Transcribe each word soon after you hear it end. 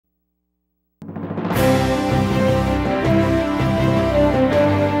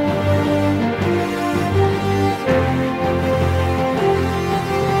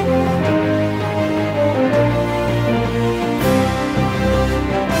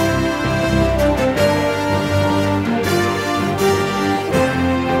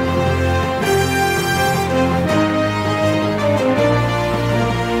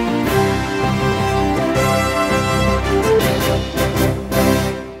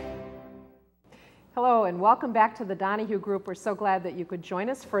Hello and welcome back to the Donohue Group. We're so glad that you could join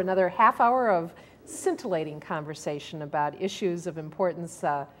us for another half hour of scintillating conversation about issues of importance,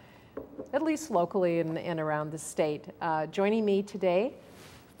 at least locally and around the state. Joining me today,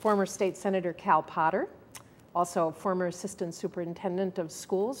 former State Senator Cal Potter, also former Assistant Superintendent of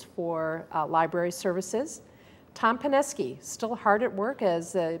Schools for Library Services. Tom Pineski, still hard at work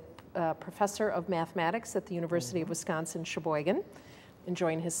as a professor of mathematics at the University of Wisconsin-Sheboygan,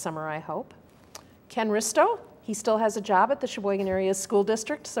 enjoying his summer, I hope. Ken Risto, he still has a job at the Sheboygan Area School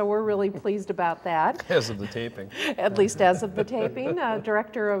District, so we're really pleased about that. As of the taping. At least as of the taping.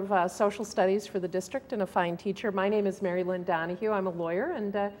 Director of Social Studies for the district and a fine teacher. My name is Mary Lynn Donohue. I'm a lawyer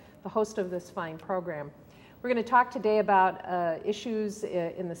and the host of this fine program. We're going to talk today about issues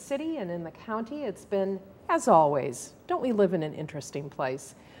in the city and in the county. It's been, as always, don't we live in an interesting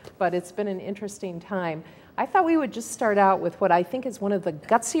place? But it's been an interesting time. I thought we would just start out with what I think is one of the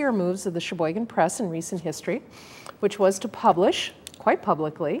gutsier moves of the Sheboygan Press in recent history, which was to publish, quite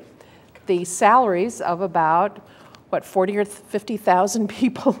publicly, the salaries of about, what, 40 or 50,000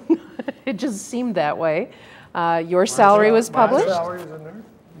 people. It just seemed that way. Your salary was published. My salary was in there.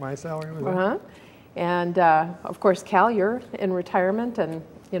 My salary was in there. And of course, Cal, you're in retirement, and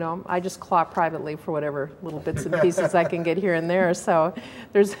you know, I just claw privately for whatever little bits and pieces I can get here and there. So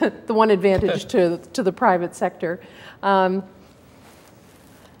there's the one advantage to the private sector. I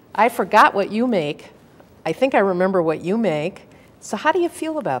forgot what you make. I think I remember what you make. So how do you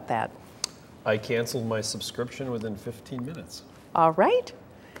feel about that? I canceled my subscription within 15 minutes. All right.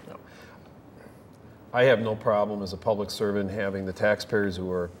 No. I have no problem as a public servant having the taxpayers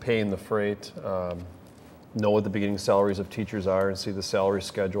who are paying the freight know what the beginning salaries of teachers are and see the salary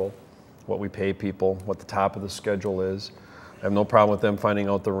schedule, what we pay people, what the top of the schedule is. I have no problem with them finding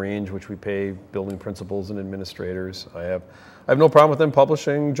out the range which we pay building principals and administrators. I have no problem with them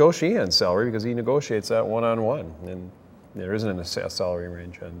publishing Joe Sheehan's salary because he negotiates that one-on-one, and there isn't a salary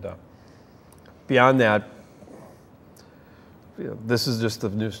range. And beyond that, this is just the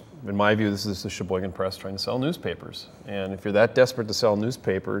news. In my view, this is the Sheboygan Press trying to sell newspapers. And if you're that desperate to sell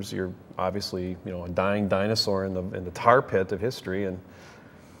newspapers, you're obviously, you know, a dying dinosaur in the tar pit of history. And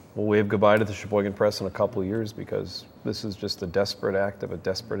we'll wave goodbye to the Sheboygan Press in a couple of years because this is just a desperate act of a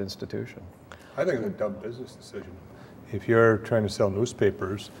desperate institution. I think it's a dumb business decision. If you're trying to sell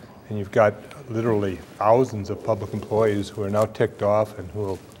newspapers and you've got literally thousands of public employees who are now ticked off and who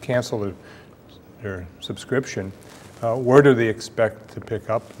will cancel their subscription, where do they expect to pick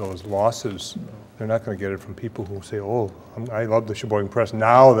up those losses? They're not going to get it from people who say, oh, I love the Sheboygan Press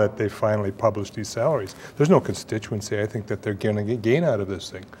now that they finally published these salaries. There's no constituency, I think, that they're going to gain out of this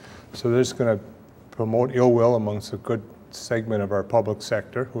thing. So they're just going to promote ill will amongst a good segment of our public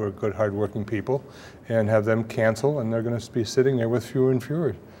sector who are good, hardworking people and have them cancel, and they're going to be sitting there with fewer and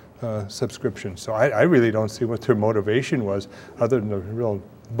fewer subscriptions. So I really don't see what their motivation was other than the real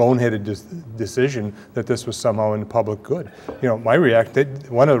boneheaded decision that this was somehow in the public good. You know, one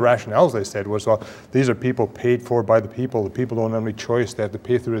of the rationales they said was, well, these are people paid for by the people don't have any choice, they have to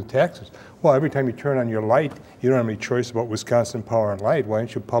pay through the taxes. Well, every time you turn on your light, you don't have any choice about Wisconsin Power and Light. Why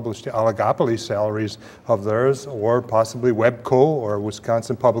don't you publish the oligopoly salaries of theirs, or possibly Webco or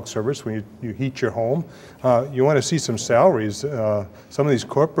Wisconsin Public Service when you heat your home? You want to see some salaries. Some of these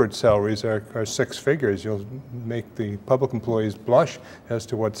corporate salaries are six figures. You'll make the public employees blush as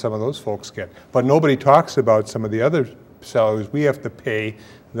to what some of those folks get. But nobody talks about some of the other salaries we have to pay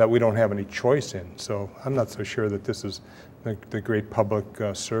that we don't have any choice in. So I'm not so sure that this is the great public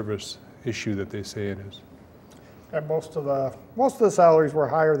service issue that they say it is. And most of the salaries were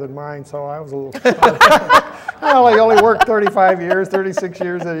higher than mine, so I was a little. I only worked 36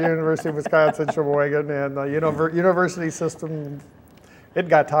 years at the University of Wisconsin-Sheboygan, and the university system, it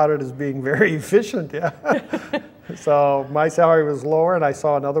got touted as being very efficient. Yeah. So my salary was lower, and I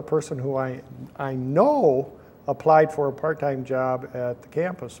saw another person who I know applied for a part-time job at the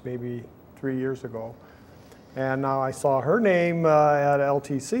campus maybe 3 years ago, and now I saw her name at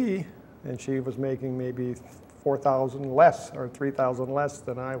LTC. And she was making maybe 4,000 less or 3,000 less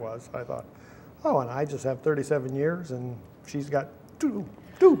than I was. I thought, oh, and I just have 37 years, and she's got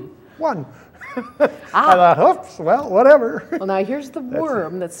one. I thought, oops, well, whatever. Well, now here's the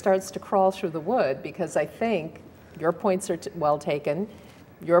worm that starts to crawl through the wood, because I think your points are well taken,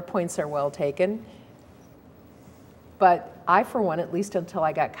 your points are well taken, but I, for one, at least until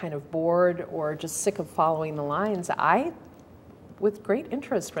I got kind of bored or just sick of following the lines, I with great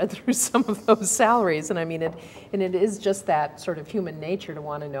interest read through some of those salaries. And I mean, it is just that sort of human nature to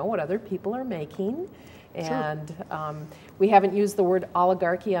want to know what other people are making. And we haven't used the word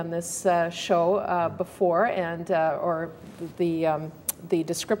oligarchy on this show before, and or the the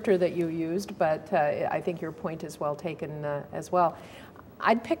descriptor that you used, but I think your point is well taken as well.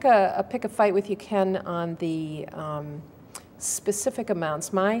 I'd pick a fight with you, Ken, on the specific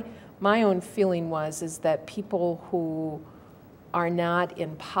amounts. My own feeling is that people who are not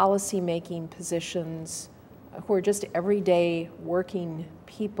in policy-making positions, who are just everyday working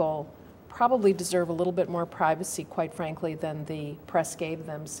people, probably deserve a little bit more privacy, quite frankly, than the press gave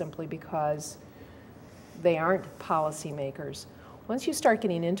them, simply because they aren't policymakers. Once you start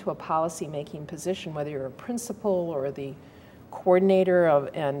getting into a policy-making position, whether you're a principal or the coordinator of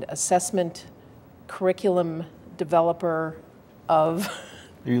an assessment curriculum developer of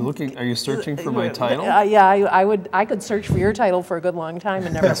Are you searching for my title? Yeah, I could search for your title for a good long time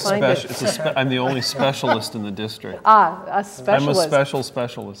and never find it. I'm the only specialist in the district. A specialist. I'm a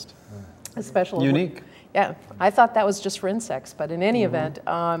specialist. A specialist. Unique. Yeah, I thought that was just for insects, but in any event,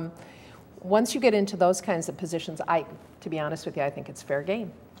 once you get into those kinds of positions, to be honest with you, I think it's fair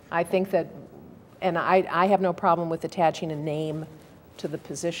game. I think that, and I have no problem with attaching a name to the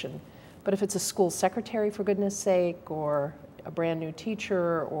position, but if it's a school secretary, for goodness sake, or a brand new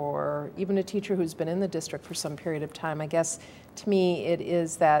teacher, or even a teacher who's been in the district for some period of time, I guess to me it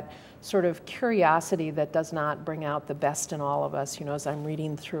is that sort of curiosity that does not bring out the best in all of us, as I'm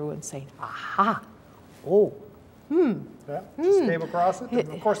reading through and saying, aha, oh, Yeah, just came across it.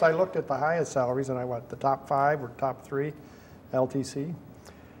 Of course, I looked at the highest salaries, and I went the top 5 or top 3 LTC.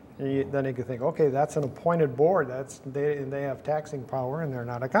 And then you could think, okay, that's an appointed board. They have taxing power, and they're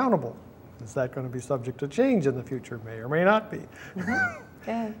not accountable. Is that going to be subject to change in the future? May or may not be.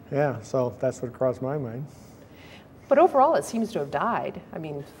 Yeah. Yeah, so that's what crossed my mind. But overall, it seems to have died. I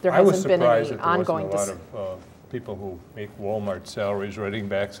mean, there hasn't been any ongoing. I was surprised that there wasn't a lot of people who make Walmart salaries writing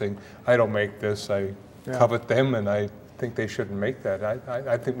back saying, I don't make this, I covet them, and I think they shouldn't make that.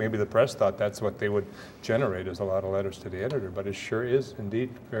 I think maybe the press thought that's what they would generate, as a lot of letters to the editor, but it sure is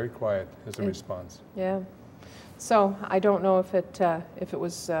indeed very quiet as a response. Yeah. So I don't know if it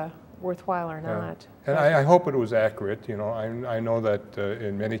was worthwhile or not. And I hope it was accurate. I know that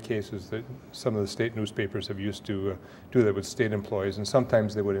in many cases that some of the state newspapers have used to do that with state employees, and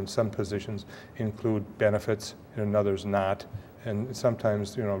sometimes they would, in some positions, include benefits, and in others not. And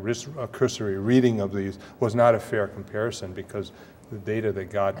sometimes, a cursory reading of these was not a fair comparison, because the data they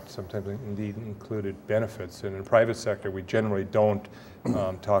got sometimes indeed included benefits. And in the private sector, we generally don't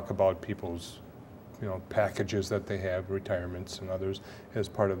talk about people's packages that they have, retirements and others, as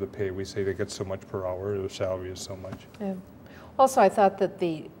part of the pay. We say they get so much per hour, their salary is so much. Yeah. Also, I thought that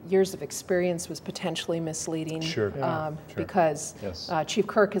the years of experience was potentially misleading. Sure. Because Yes. Chief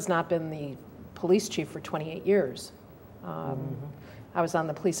Kirk has not been the police chief for 28 years. I was on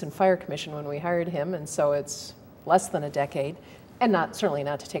the Police and Fire Commission when we hired him, and so it's less than a decade, and certainly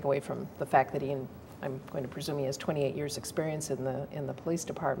not to take away from the fact that I'm going to presume he has 28 years experience in the police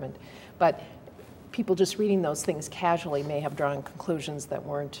department. But people just reading those things casually may have drawn conclusions that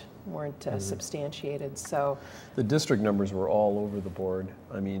weren't substantiated. So the district numbers were all over the board.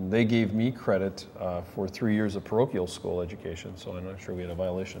 I mean, they gave me credit for 3 years of parochial school education, so I'm not sure we had a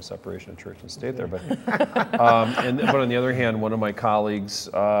violation of separation of church and state there. But but on the other hand, one of my colleagues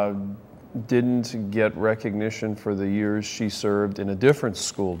didn't get recognition for the years she served in a different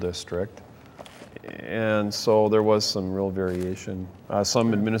school district. And so there was some real variation.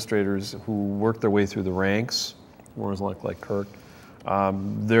 Some administrators who worked their way through the ranks, more like Kirk,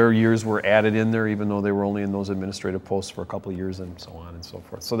 their years were added in there, even though they were only in those administrative posts for a couple of years, and so on and so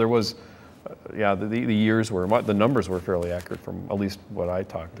forth. So there was, the years were, the numbers were fairly accurate from at least what I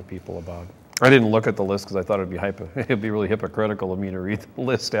talked to people about. I didn't look at the list because I thought it'd be really hypocritical of me to read the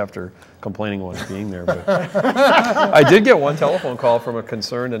list after complaining about being there. But I did get one telephone call from a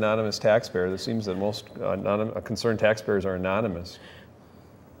concerned anonymous taxpayer. It seems that most concerned taxpayers are anonymous,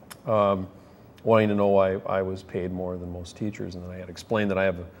 wanting to know why I was paid more than most teachers, and then I had explained that I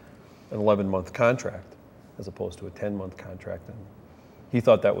have an 11-month contract as opposed to a 10-month contract, and he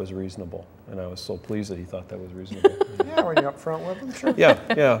thought that was reasonable, and I was so pleased that he thought that was reasonable. Yeah, when you're up front with them, sure.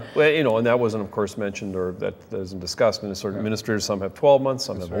 Yeah. Well, and that wasn't, of course, mentioned, or that isn't discussed. And sort of administrators, some have 12 months,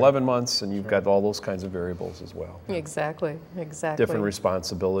 some have 11 months, and you've got all those kinds of variables as well. Exactly. Different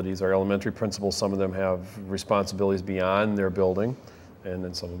responsibilities. Our elementary principals, some of them have responsibilities beyond their building, and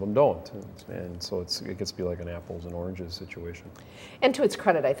then some of them don't. And so it gets to be like an apples and oranges situation. And to its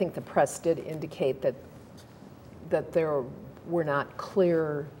credit, I think the press did indicate that there were not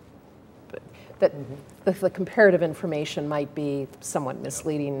clear, that the comparative information might be somewhat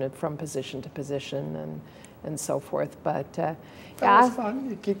misleading from position to position and so forth. But that was fun.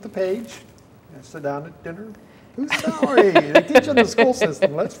 You keep the page, you sit down at dinner. Whose salary? They teach in the school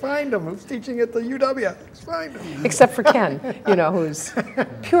system. Let's find them. Who's teaching at the UW? Let's find them. Except for Ken, you know, who's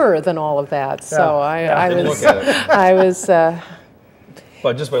purer than all of that. So Didn't look at it. I was.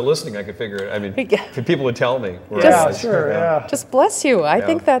 But just by listening, I could figure it. I mean, people would tell me. Where Yeah, I was. sure, yeah. Just bless you. I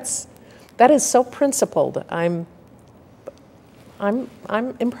think that is so principled. I'm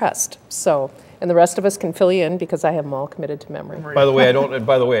impressed. So, and the rest of us can fill you in because I have them all committed to memory. By the way, I don't.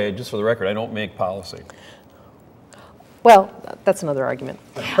 By the way, just for the record, I don't make policy. Well, that's another argument.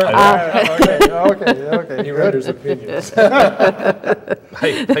 Okay. He renders opinions. I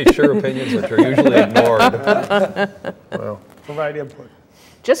share opinions which are usually ignored. Well, Provide input.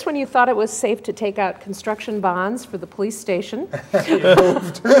 Just when you thought it was safe to take out construction bonds for the police station,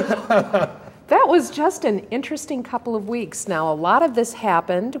 that was just an interesting couple of weeks. Now, a lot of this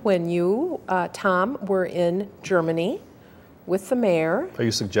happened when you, Tom, were in Germany with the mayor. are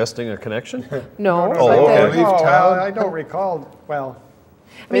you suggesting a connection? No, Oh, but okay. the- I don't recall. Well,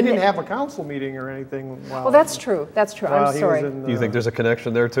 we mean, didn't have a council meeting or anything. well, that's true. That's true. while I'm he sorry. was in, Do you think there's a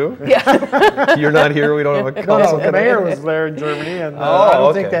connection there too? Yeah. You're not here. We don't have a No, council. the mayor was there in Germany, and Oh, I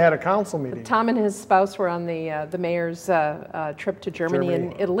don't think okay. they had a council meeting. Tom and his spouse were on the mayor's trip to Germany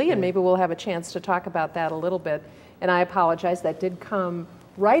and Italy, and maybe we'll have a chance to talk about that a little bit. And I apologize, that did come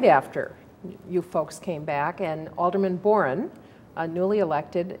right after you folks came back, and Alderman Boren, newly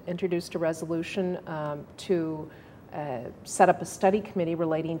elected, introduced a resolution to set up a study committee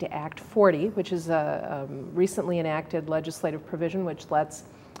relating to Act 40, which is a recently enacted legislative provision which lets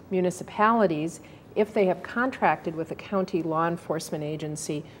municipalities, if they have contracted with a county law enforcement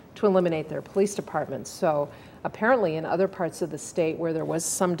agency, to eliminate their police departments. So apparently in other parts of the state where there was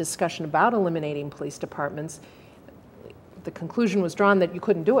some discussion about eliminating police departments, the conclusion was drawn that you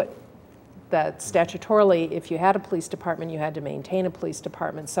couldn't do it. That statutorily, if you had a police department, you had to maintain a police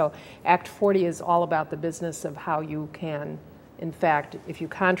department. So Act 40 is all about the business of how you can, in fact, if you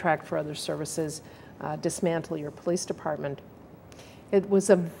contract for other services, dismantle your police department. It was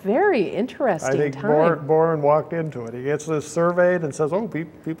a very interesting I think time. Boren walked into it. He gets this surveyed and says, oh,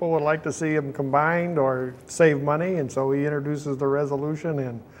 people would like to see them combined or save money, and so he introduces the resolution,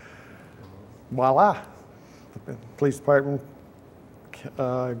 and voila. The police department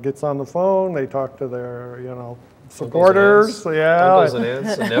gets on the phone, they talk to their, supporters, Uncles and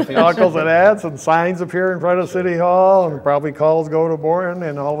aunts and nephews. uncles and aunts, and signs appear in front of City Hall, and probably calls go to Boren,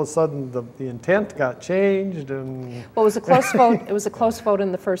 and all of a sudden the intent got changed, and Well, it was a close vote. It was a close vote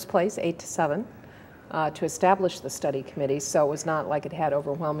in the first place, 8-7, to establish the study committee. So it was not like it had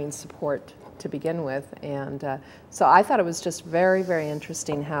overwhelming support to begin with. And so I thought it was just very, very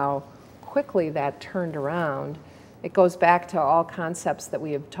interesting how quickly that turned around. It goes back to all concepts that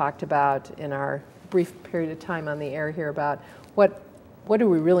we have talked about in our brief period of time on the air here about what do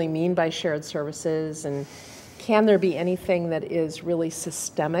we really mean by shared services, and can there be anything that is really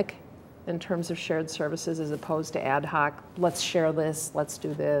systemic in terms of shared services as opposed to ad hoc, let's share this, let's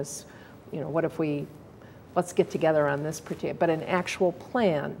do this, what if let's get together on this particular, but an actual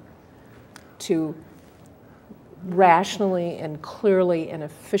plan to rationally and clearly and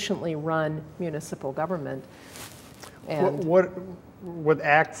efficiently run municipal government. And what would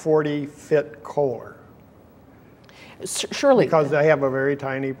Act 40 fit Kohler? surely. Because they have a very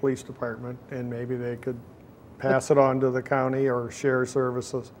tiny police department, and maybe they could pass it on to the county or share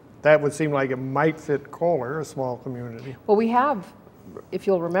services. That would seem like it might fit Kohler, a small community. Well, we have, if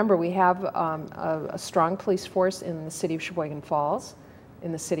you'll remember, we have a strong police force in the city of Sheboygan Falls,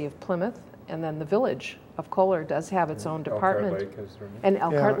 in the city of Plymouth, and then the village of Kohler does have its own department. Elkhart Lake is there. And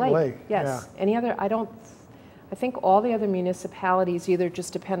Elkhart Yeah, Lake, Lake, yes. yeah. Any other, I think all the other municipalities either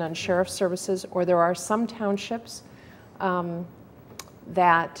just depend on sheriff's services, or there are some townships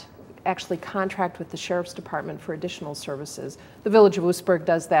that actually contract with the sheriff's department for additional services. The village of Oostburg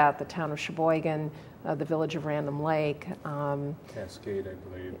does that, the town of Sheboygan, the village of Random Lake. Cascade, I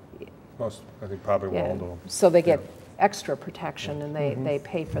believe. Most, I think probably Yeah. Waldo. So they get extra protection, and they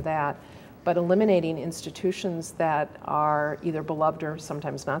pay for that. But eliminating institutions that are either beloved or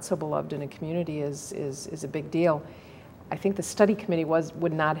sometimes not so beloved in a community is a big deal. I think the study committee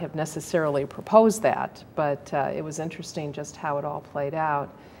would not have necessarily proposed that, but it was interesting just how it all played out.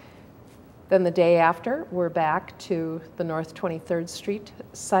 Then the day after, we're back to the North 23rd Street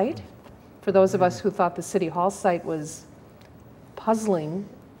site. For those of us who thought the City Hall site was puzzling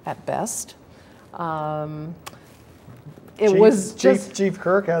at best, Chief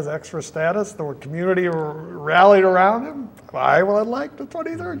Kirk has extra status. The community rallied around him. I would like the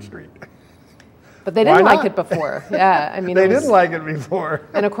 23rd Street. But they Why didn't like not? it before. Yeah, I mean, They it was- didn't like it before.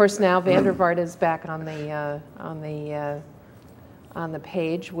 And of course now Vandervaart is back on the on the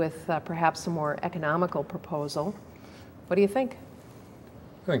page with perhaps a more economical proposal. What do you think?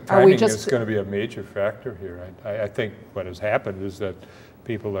 I think timing is going to be a major factor here. I think what has happened is that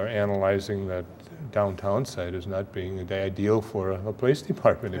people are analyzing that downtown site as not being the ideal for a police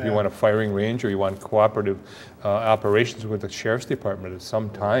department. If you want a firing range or you want cooperative operations with the sheriff's department at some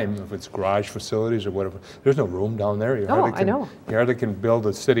time, if it's garage facilities or whatever, there's no room down there. You hardly can build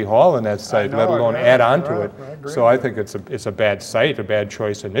a city hall in that site, let alone add on to it. So I think it's a bad site, a bad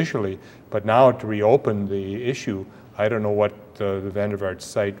choice initially, but now to reopen the issue, I don't know what the Vandervaart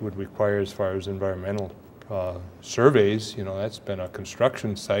site would require as far as environmental surveys. You know, that's been a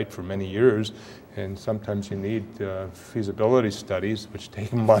construction site for many years, and sometimes you need feasibility studies, which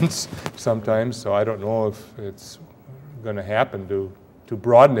take months sometimes. So I don't know if it's going to happen to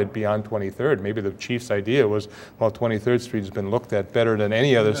broaden it beyond 23rd. Maybe the chief's idea was, well, 23rd Street has been looked at better than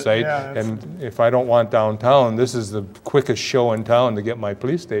any other site, and if I don't want downtown, this is the quickest show in town to get my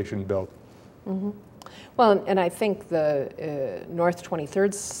police station built. Mm-hmm. Well, and I think the North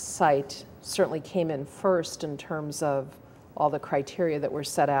 23rd site certainly came in first in terms of all the criteria that were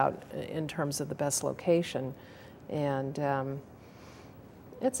set out in terms of the best location. And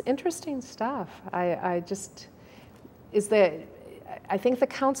it's interesting stuff. I think the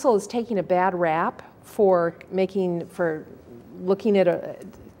council is taking a bad rap for looking at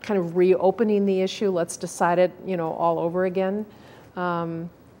kind of reopening the issue. Let's decide it, you know, all over again.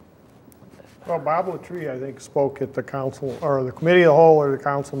 Well, Bob Latree, I think, spoke at the council, or the committee of the whole, or the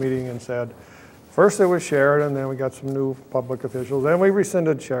council meeting, and said, first it was Sheridan, then we got some new public officials, then we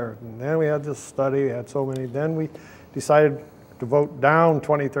rescinded Sheridan, then we had this study, we had so many, then we decided to vote down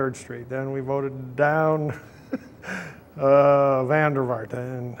 23rd Street, then we voted down Vandervaart,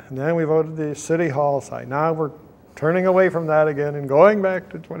 and then we voted the City Hall site. Now we're turning away from that again and going back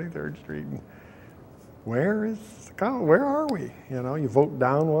to 23rd Street. Where are we? You know, you vote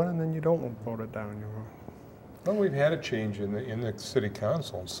down one and then you don't vote it down. Well, we've had a change in the city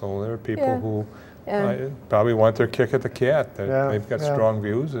council, so there are people who probably want their kick at the cat. They've got strong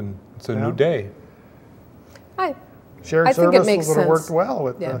views, and it's a new day. Shared services would have worked well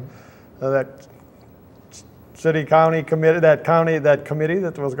with that city county committee. That committee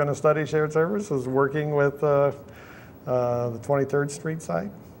that was going to study shared services, working with the 23rd Street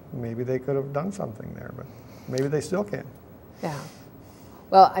site. Maybe they could have done something there, but maybe they still can. Yeah.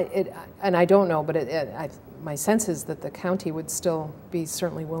 Well, and I don't know, but my sense is that the county would still be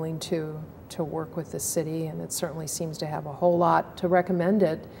certainly willing to work with the city, and it certainly seems to have a whole lot to recommend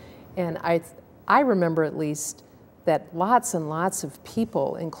it. And I remember at least that lots and lots of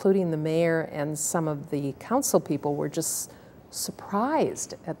people, including the mayor and some of the council people, were just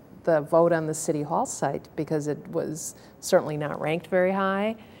surprised at the vote on the City Hall site, because it was certainly not ranked very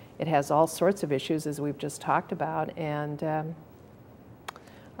high. It has all sorts of issues, as we've just talked about, and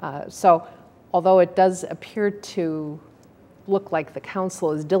so although it does appear to look like the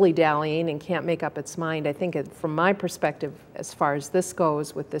council is dilly-dallying and can't make up its mind, I think from my perspective, as far as this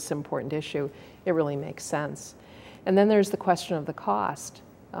goes with this important issue, it really makes sense. And then there's the question of the cost.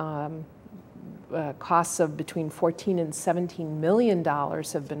 Costs of between $14 and $17 million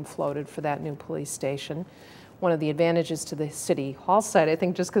have been floated for that new police station. One of the advantages to the City Hall site, I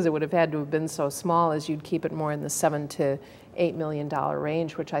think, just because it would have had to have been so small, is you'd keep it more in the $7 to $8 million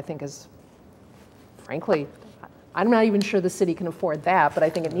range, which I think is, frankly, I'm not even sure the city can afford that, but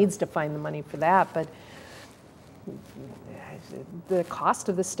I think it needs to find the money for that. But the cost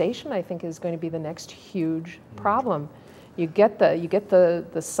of the station, I think, is going to be the next huge problem. You get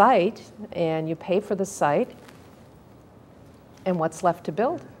the site, and you pay for the site, and what's left to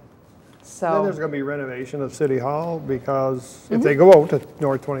build? So then there's going to be renovation of City Hall, because if they go out to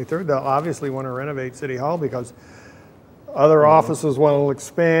North 23rd, they'll obviously want to renovate City Hall, because other offices want to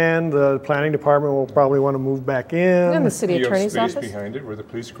expand. The planning department will probably want to move back in. And the city attorney's office. Space behind it where the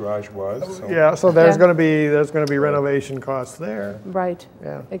police garage was. So. Yeah, so there's going to be renovation costs there. Right.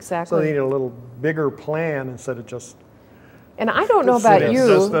 Yeah. Exactly. So they need a little bigger plan instead of just. And I don't know about you.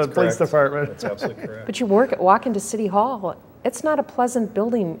 Just the police department. That's absolutely correct. But you walk into City Hall. It's not a pleasant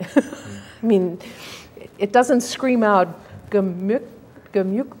building. I mean, it doesn't scream out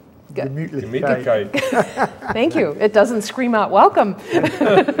Gemütlichkeit. Thank you. It doesn't scream out welcome.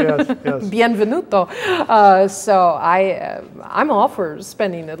 Yes. Bienvenuto. So I'm all for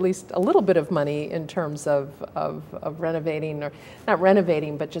spending at least a little bit of money in terms of renovating, or not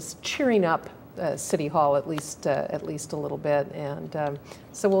renovating, but just cheering up City Hall at least a little bit. And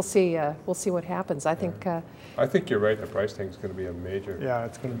so we'll see what happens. I think you're right. The price tag is going to be a major. Yeah,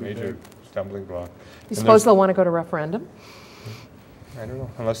 it's going to be major stumbling block. You suppose they'll want to go to referendum? I don't know,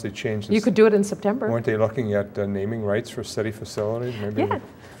 unless they change this. You could do it in September. Weren't they looking at naming rights for city facilities? Maybe, Yeah.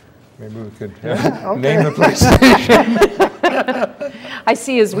 maybe we could Okay. name the police station. I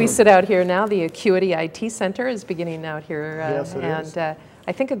see as we sit out here now, the Acuity IT Center is beginning out here. Yes, it is. And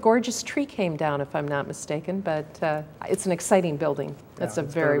I think a gorgeous tree came down, if I'm not mistaken, but it's an exciting building. It's a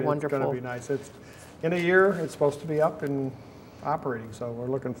very wonderful. It's going to be nice. It's, in a year, it's supposed to be up and operating, so we're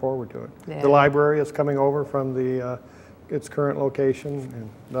looking forward to it. Yeah. The library is coming over from its current location, and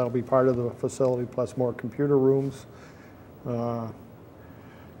that'll be part of the facility, plus more computer rooms.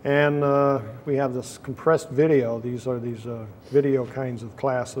 And we have this compressed video. These are video kinds of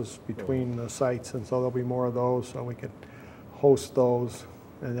classes between the sites, and so there'll be more of those, so we can host those.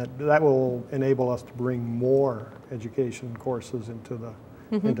 And that will enable us to bring more education courses into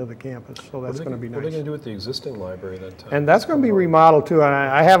the campus. So that's going to be nice. What are they going to do with the existing library then, Tom? And that's going to be remodeled too. And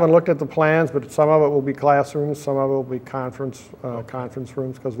I haven't looked at the plans, but some of it will be classrooms, some of it will be conference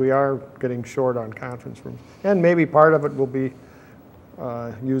rooms, because we are getting short on conference rooms. And maybe part of it will be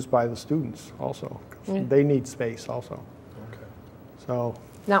used by the students also, 'cause they need space also. Okay. So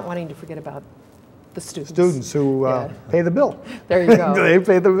Not wanting to forget about the students. students who pay the bill. There you go. They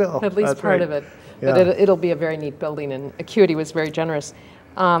pay the bill. At least That's part right. of it. Yeah. But it'll be a very neat building, and Acuity was very generous.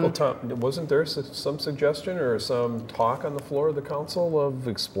 Well, Tom, wasn't there some suggestion or some talk on the floor of the council of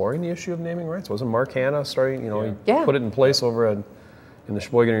exploring the issue of naming rights? Wasn't Mark Hanna starting, he Yeah. put it in place over in the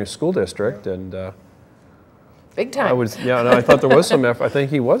Sheboygan Area School District, and Big time. I thought there was some effort. I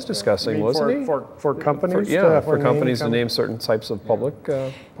think he was discussing, I mean, wasn't he? For companies? For companies to name certain types of public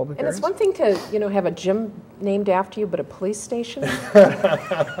And areas. it's one thing to, have a gym named after you, but a police station?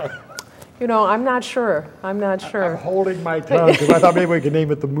 I'm not sure. I'm not sure. I'm holding my tongue because I thought maybe we could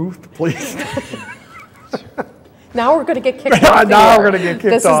name it the Mooth Police. Now we're going to get kicked off. Now we're going to get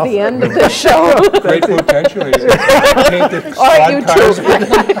kicked This off. is the end of the show. Great potential. Painted All right, squad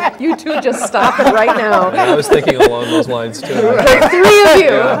cars. you two just stop it right now. I was thinking along those lines too. There are three of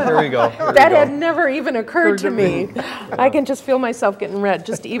you. Yeah, here we go. That had never even occurred to me. I can just feel myself getting red,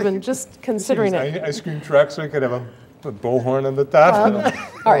 just considering it. Ice cream truck, so we could have a bullhorn on the top.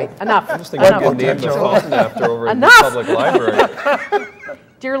 All right, enough. I just think we could name the fountain after over in the public library.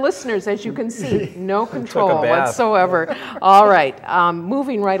 Dear listeners, as you can see, no control a bath. whatsoever. All right,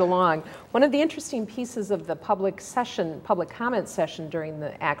 moving right along. One of the interesting pieces of the public comment session during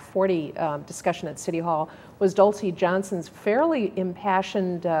the Act 40 discussion at City Hall was Dulcie Johnson's fairly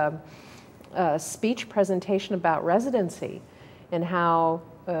impassioned speech presentation about residency and how,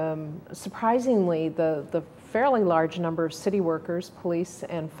 surprisingly, the fairly large number of city workers, police,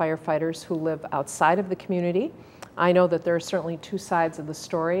 and firefighters who live outside of the community. I know that there are certainly two sides of the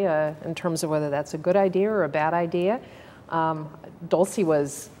story in terms of whether that's a good idea or a bad idea. Dulcie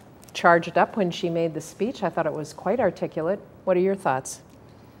was charged up when she made the speech. I thought it was quite articulate. What are your thoughts?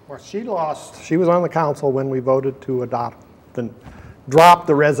 Well, she was on the council when we voted to drop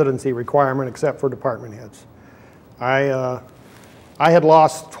the residency requirement except for department heads. I had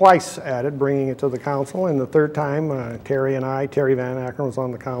lost twice at it, bringing it to the council, and the third time, Terry Van Ackern was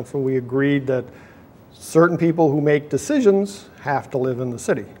on the council, we agreed that certain people who make decisions have to live in the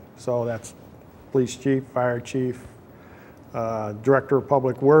city. So that's police chief, fire chief, director of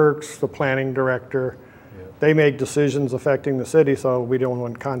public works, the planning director. Yeah. They make decisions affecting the city, so we don't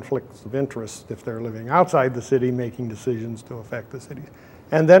want conflicts of interest if they're living outside the city making decisions to affect the city.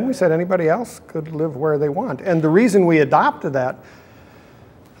 And then we said anybody else could live where they want. And the reason we adopted that,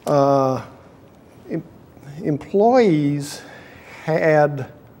 employees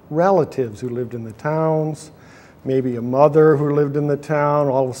had relatives who lived in the towns, maybe a mother who lived in the town.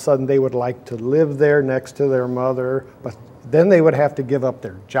 All of a sudden they would like to live there next to their mother, but then they would have to give up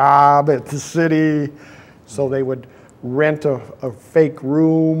their job at the city. So they would rent a fake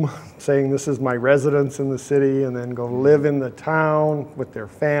room saying this is my residence in the city, and then go live in the town with their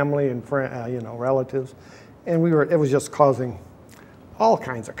family and relatives. And it was just causing all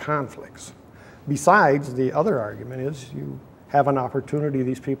kinds of conflicts. Besides, the other argument is you have an opportunity.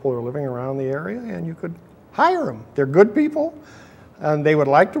 These people are living around the area, and you could hire them. They're good people, and they would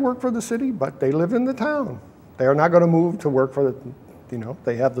like to work for the city, but they live in the town. They are not going to move to work for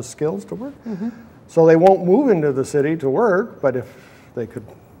they have the skills to work. Mm-hmm. So they won't move into the city to work, but if they could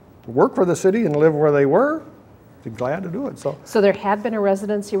work for the city and live where they were, they'd be glad to do it. So there had been a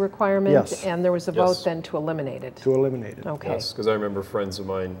residency requirement, yes. And there was a vote then to eliminate it. To eliminate it. Okay. Yes, because I remember friends of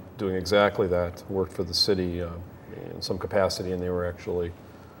mine doing exactly that, worked for the city in some capacity, and they were actually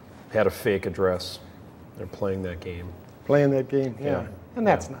had a fake address. They're playing that game. Playing that game, yeah. And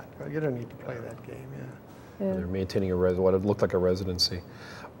that's not good. You don't need to play that game, yeah. They're maintaining what it looked like a residency.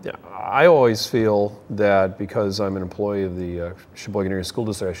 Yeah, I always feel that because I'm an employee of the Sheboygan Area School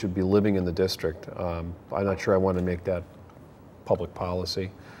District, I should be living in the district. I'm not sure I want to make that public policy.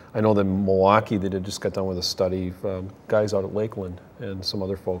 I know that in Milwaukee, they just got done with a study, guys out at Lakeland and some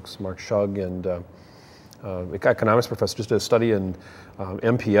other folks, Mark Shug and economics professor, just did a study, and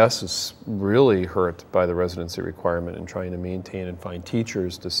MPS is really hurt by the residency requirement and trying to maintain and find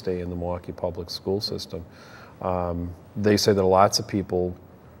teachers to stay in the Milwaukee public school system. They say that lots of people,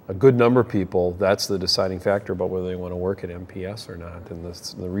 a good number of people, that's the deciding factor about whether they want to work at MPS or not, and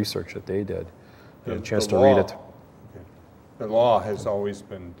the research that they did. You had a chance to read it. The law has always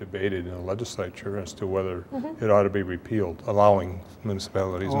been debated in the legislature as to whether it ought to be repealed, allowing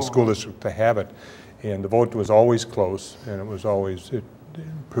municipalities and school districts to have it. And the vote was always close, and it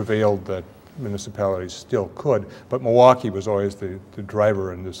prevailed that municipalities still could, but Milwaukee was always the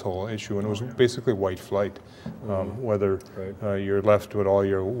driver in this whole issue, and it was basically white flight. Whether you're left with all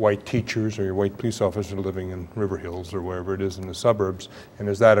your white teachers or your white police officers living in River Hills or wherever it is in the suburbs, and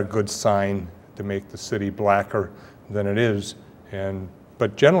is that a good sign to make the city blacker than it is?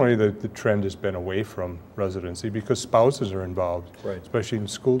 But generally the trend has been away from residency because spouses are involved, especially in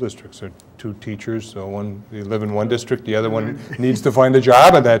school districts. There are two teachers, so they live in one district, the other one needs to find a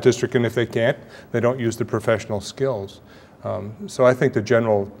job in that district, and if they can't, they don't use the professional skills. So I think the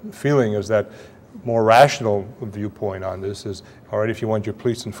general feeling is that more rational viewpoint on this is, all right, if you want your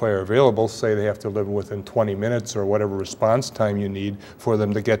police and fire available, say they have to live within 20 minutes or whatever response time you need for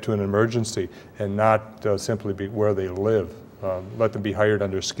them to get to an emergency, and not simply be where they live. Let them be hired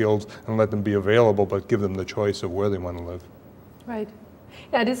under skills and let them be available, but give them the choice of where they want to live. Right.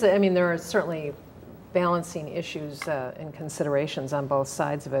 Yeah, it is. I mean, there are certainly balancing issues and considerations on both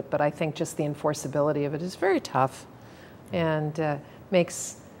sides of it, but I think just the enforceability of it is very tough and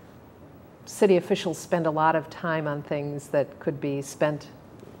makes city officials spend a lot of time on things that could be spent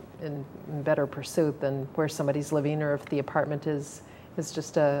in better pursuit than where somebody's living, or if the apartment is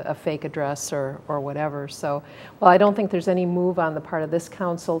just a fake address or whatever. So, well, I don't think there's any move on the part of this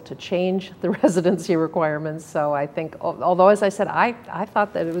council to change the residency requirements. So I think, although as I said, I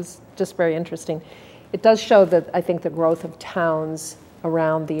thought that it was just very interesting. It does show that I think the growth of towns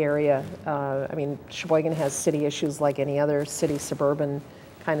around the area, I mean, Sheboygan has city issues like any other city, suburban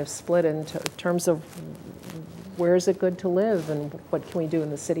kind of split in terms of where is it good to live and what can we do in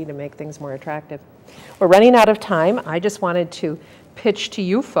the city to make things more attractive. We're running out of time. I just wanted to pitch to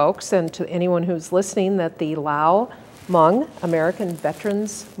you folks and to anyone who's listening that the Lau Mung American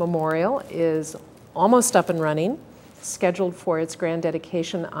Veterans Memorial is almost up and running, scheduled for its grand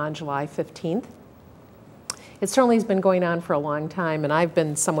dedication on July 15th. It certainly has been going on for a long time, and I've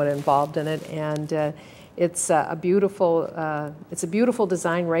been somewhat involved in it, and it's a beautiful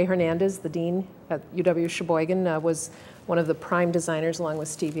design. Ray Hernandez, the dean at UW Sheboygan, was one of the prime designers along with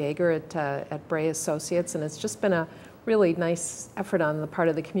Steve Yeager at Bray Associates, and it's just been a really nice effort on the part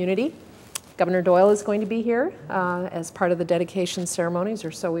of the community. Governor Doyle is going to be here as part of the dedication ceremonies,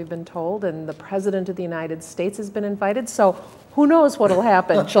 or so we've been told, and the President of the United States has been invited, so who knows what will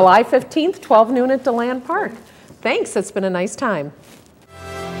happen. July 15th, 12 noon at DeLand Park. Thanks, it's been a nice time.